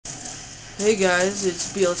Hey guys,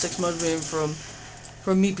 it's BLSX Mudman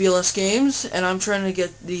from Meet BLS Games, and I'm trying to get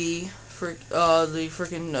the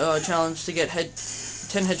freaking challenge to get 10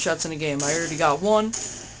 headshots in a game. I already got one,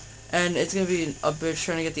 and it's gonna be a bitch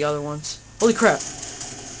trying to get the other ones. Holy crap!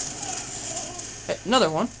 Hey, another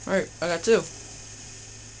one. All right, I got two.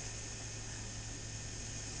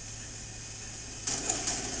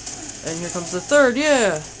 And here comes the third.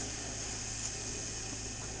 Yeah.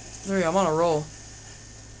 There we go. I'm on a roll.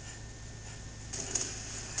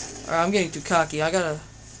 Alright, I'm getting too cocky. I'm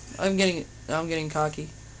getting cocky.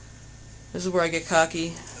 This is where I get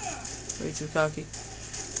cocky. Way too cocky.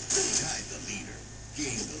 Tied the leader.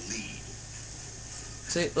 Gain the lead.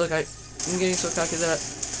 See, look, I'm getting so cocky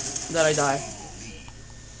that I die.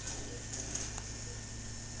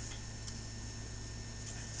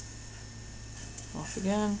 Off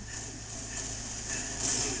again.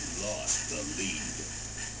 Lost the lead.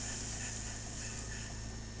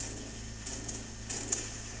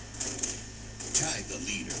 Tied the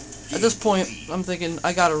leader. At this point, I'm thinking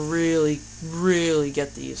I gotta really, really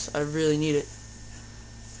get these. I really need it.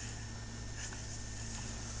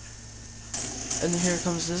 And here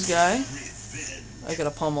comes this guy. I got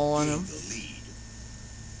a pummel on him.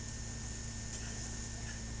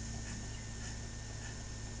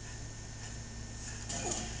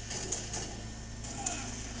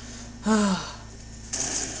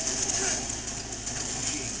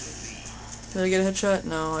 Did I get a headshot?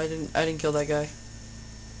 No, I didn't. I didn't kill that guy.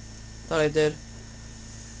 Thought I did.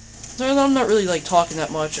 So I'm not really like talking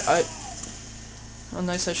that much. Oh,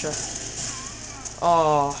 nice headshot.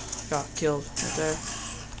 Oh, got killed right there.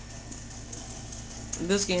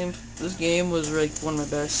 This game was like one of my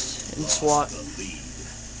best in SWAT.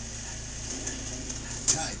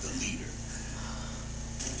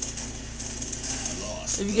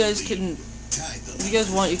 If you guys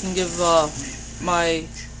want, you can give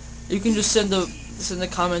you can just send a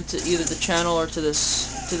comment to either the channel or to this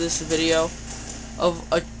video of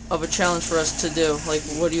a challenge for us to do. Like,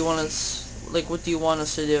 what do you want us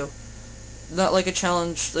to do? Not like a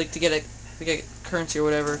challenge like to get currency or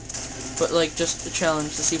whatever, but like just a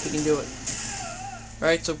challenge to see if we can do it.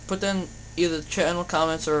 Right? So put them either channel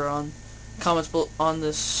comments or on comments on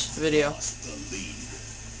this video.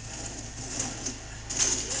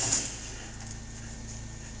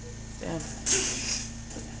 Damn.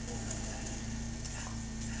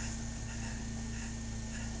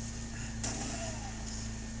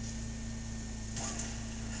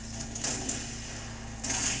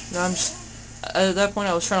 No, at that point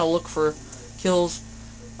I was trying to look for kills.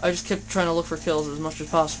 I just kept trying to look for kills as much as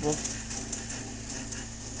possible.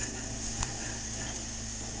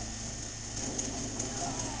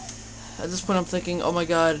 At this point I'm thinking, oh my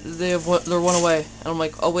god, they're one away. And I'm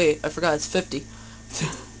like, oh wait, I forgot, it's 50.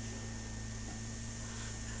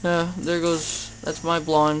 There goes, that's my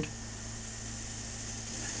blonde.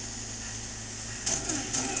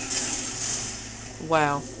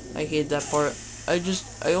 Wow, I hate that part. I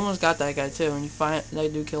almost got that guy too, and that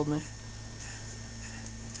dude killed me. I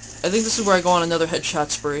think this is where I go on another headshot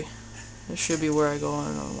spree. This should be where I go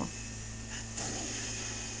on another one.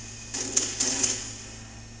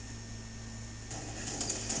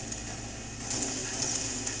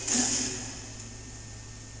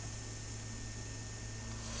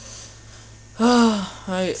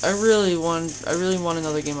 I really want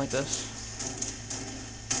another game like this.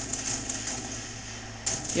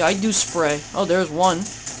 Yeah, I do spray. Oh, there's one.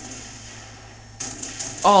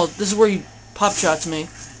 Oh, this is where he pop shots me.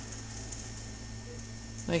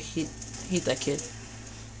 I hate that kid.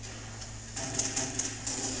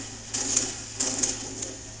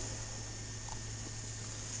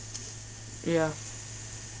 Yeah.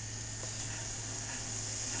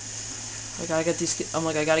 I gotta get these. I'm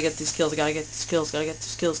like, I gotta get these kills. I gotta get these kills. Gotta get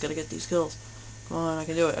these kills. Gotta get these kills. Come on, I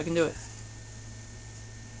can do it. I can do it.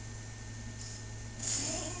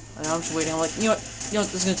 And I'm just waiting. I'm like, you know what?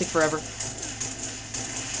 This is gonna take forever.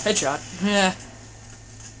 Headshot. Yeah.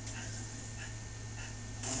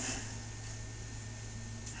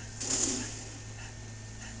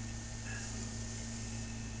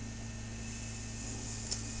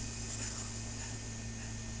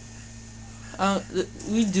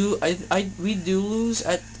 We do lose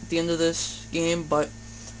at the end of this game, but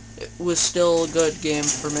it was still a good game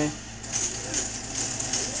for me.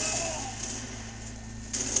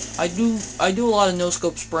 I do a lot of no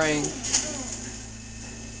scope spraying.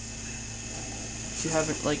 If you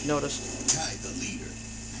haven't like noticed. Tied the leader.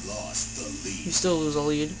 Lost the lead. You still lose a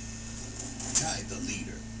lead. Tied the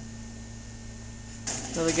leader.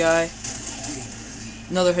 Another guy.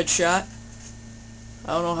 Another headshot.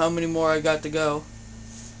 I don't know how many more I got to go.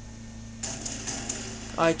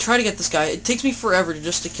 I try to get this guy. It takes me forever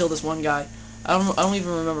just to kill this one guy. I don't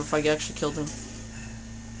even remember if I actually killed him.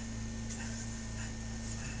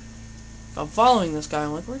 I'm following this guy.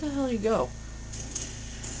 I'm like, where the hell did he go?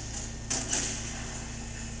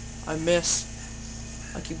 I miss.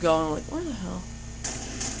 I keep going. I'm like, where the hell?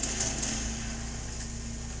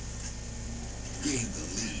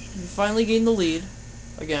 We finally gained the lead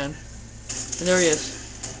again, and there he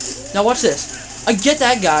is. Now watch this. I get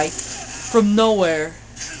that guy from nowhere.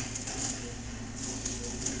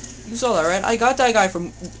 You saw that, right? I got that guy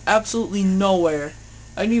from absolutely nowhere.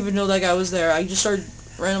 I didn't even know that guy was there. I just started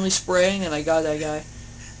randomly spraying, and I got that guy.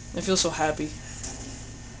 I feel so happy.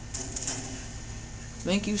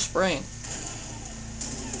 Thank you, spraying.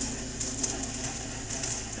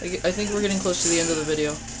 I think we're getting close to the end of the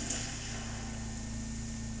video.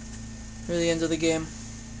 Or the end of the game.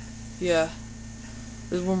 Yeah.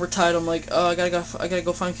 This is when we're tied. I'm like, oh, I gotta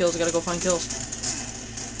go find kills. I gotta go find kills.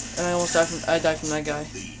 And I almost died from that guy.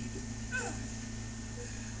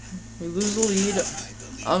 We lose the lead.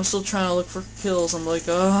 I'm still trying to look for kills. I'm like,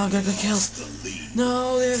 oh, I gotta get kills.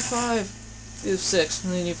 No, they have 5. They have 6,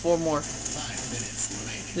 and they need 4 more.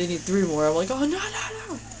 They need 3 more. I'm like, oh, no.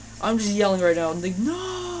 I'm just yelling right now. And they, no.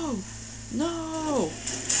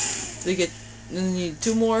 They get, and they need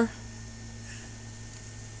 2 more.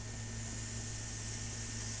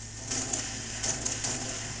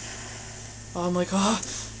 Oh, I'm like, oh,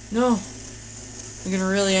 no. I'm getting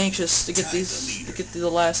really anxious to get the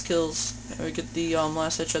last kills, or get the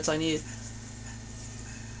last headshots I need.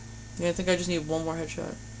 Yeah, I think I just need 1 more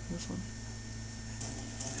headshot. This one.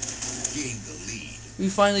 We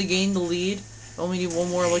finally gained the lead. Only need 1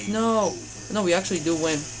 more. I'm like, no, we actually do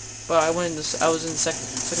win. But I went in I was in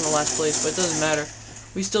second to last place, but it doesn't matter.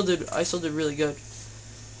 I still did really good.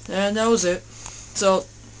 And that was it. So,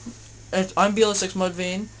 I'm BL6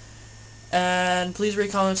 Mudvayne, and please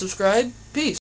rate, comment, subscribe. Peace.